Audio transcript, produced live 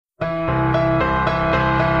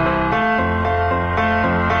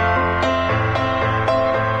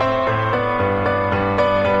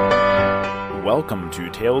welcome to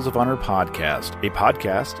Tales of Honor Podcast, a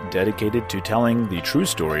podcast dedicated to telling the true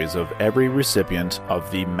stories of every recipient of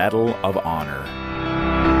the Medal of Honor.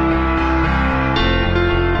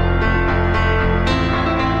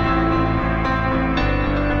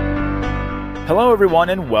 Hello, everyone,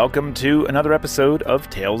 and welcome to another episode of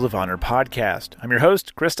Tales of Honor Podcast. I'm your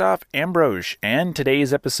host, Christoph Ambrose, and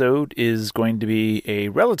today's episode is going to be a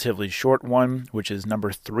relatively short one, which is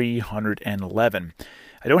number 311.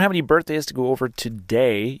 I don't have any birthdays to go over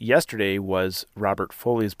today. Yesterday was Robert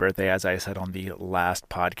Foley's birthday, as I said on the last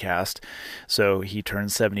podcast, so he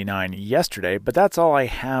turned 79 yesterday, but that's all I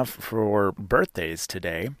have for birthdays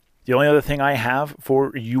today. The only other thing I have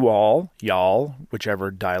for you all, y'all,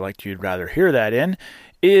 whichever dialect you'd rather hear that in,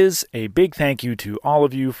 is a big thank you to all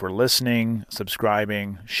of you for listening,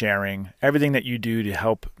 subscribing, sharing, everything that you do to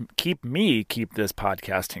help keep this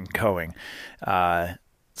podcasting going.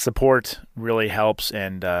 Support really helps,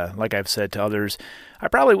 and like I've said to others, I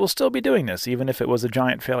probably will still be doing this, even if it was a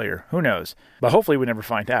giant failure. Who knows? But hopefully we never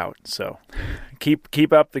find out. So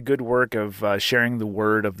keep up the good work of sharing the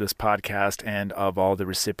word of this podcast and of all the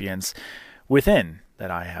recipients within that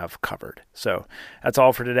I have covered. So that's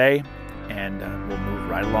all for today, and we'll move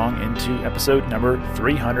right along into episode number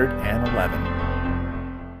 311.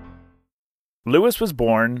 Lewis was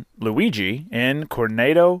born Luigi in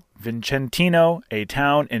Corneto Vicentino, a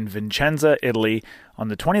town in Vicenza, Italy, on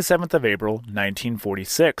the 27th of April,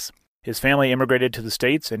 1946. His family immigrated to the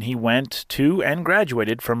States, and he went to and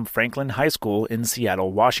graduated from Franklin High School in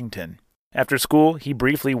Seattle, Washington. After school, he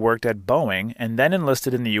briefly worked at Boeing and then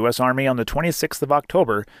enlisted in the U.S. Army on the 26th of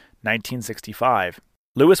October, 1965.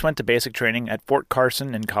 Lewis went to basic training at Fort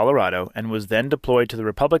Carson in Colorado and was then deployed to the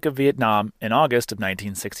Republic of Vietnam in August of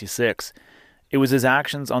 1966. It was his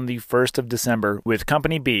actions on the 1st of December with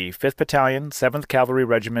Company B, 5th Battalion, 7th Cavalry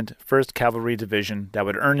Regiment, 1st Cavalry Division that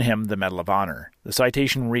would earn him the Medal of Honor. The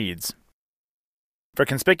citation reads, "For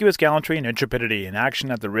conspicuous gallantry and intrepidity in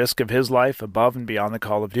action at the risk of his life above and beyond the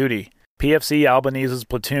call of duty, PFC Albanese's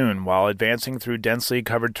platoon, while advancing through densely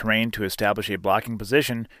covered terrain to establish a blocking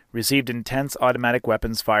position, received intense automatic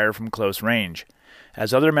weapons fire from close range.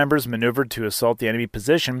 As other members maneuvered to assault the enemy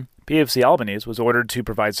position, PFC Albanese was ordered to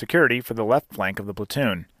provide security for the left flank of the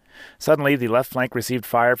platoon. Suddenly, the left flank received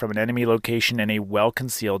fire from an enemy location in a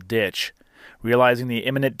well-concealed ditch. Realizing the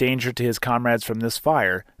imminent danger to his comrades from this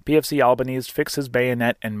fire, PFC Albanese fixed his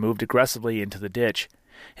bayonet and moved aggressively into the ditch.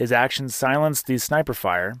 His actions silenced the sniper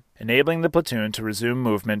fire, enabling the platoon to resume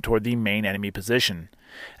movement toward the main enemy position.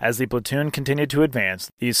 As the platoon continued to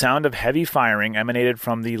advance, the sound of heavy firing emanated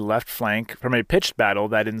from the left flank from a pitched battle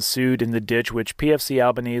that ensued in the ditch which PFC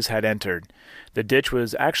Albanese had entered. The ditch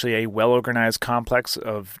was actually a well-organized complex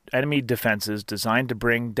of enemy defenses designed to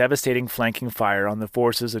bring devastating flanking fire on the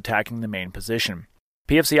forces attacking the main position.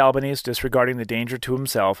 PFC Albanese, disregarding the danger to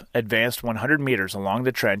himself, advanced 100 meters along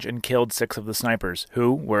the trench and killed 6 of the snipers,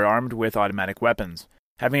 who were armed with automatic weapons.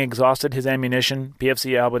 Having exhausted his ammunition,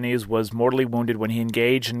 PFC Albanese was mortally wounded when he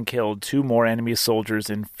engaged and killed 2 more enemy soldiers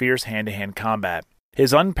in fierce hand-to-hand combat.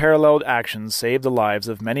 His unparalleled actions saved the lives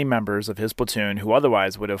of many members of his platoon who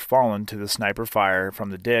otherwise would have fallen to the sniper fire from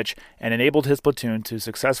the ditch, and enabled his platoon to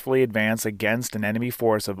successfully advance against an enemy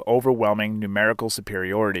force of overwhelming numerical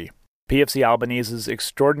superiority. PFC Albanese's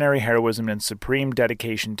extraordinary heroism and supreme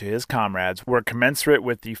dedication to his comrades were commensurate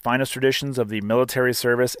with the finest traditions of the military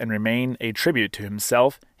service and remain a tribute to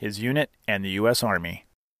himself, his unit, and the U.S. Army.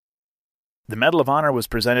 The Medal of Honor was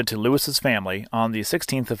presented to Lewis's family on the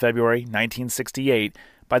 16th of February, 1968,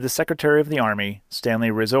 by the Secretary of the Army, Stanley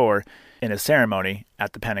Resor, in a ceremony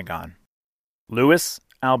at the Pentagon. Lewis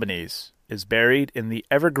Albanese is buried in the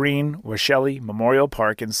Evergreen Washelli Memorial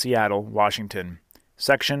Park in Seattle, Washington.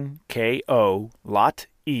 Section K.O., Lot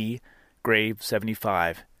E, Grave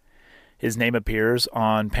 75. His name appears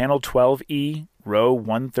on Panel 12E, Row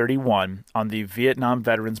 131, on the Vietnam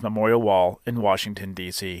Veterans Memorial Wall in Washington,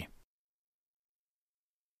 D.C.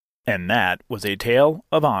 And that was a Tale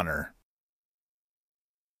of Honor.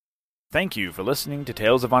 Thank you for listening to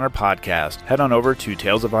Tales of Honor Podcast. Head on over to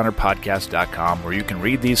talesofhonorpodcast.com where you can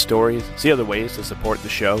read these stories, see other ways to support the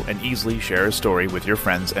show, and easily share a story with your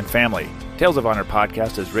friends and family. Tales of Honor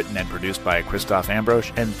Podcast is written and produced by Christoph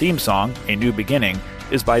Ambrose, and theme song, A New Beginning,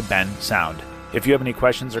 is by Ben Sound. If you have any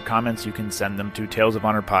questions or comments, you can send them to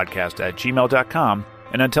talesofhonorpodcast@gmail.com.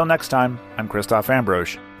 And until next time, I'm Christoph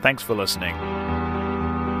Ambrose. Thanks for listening.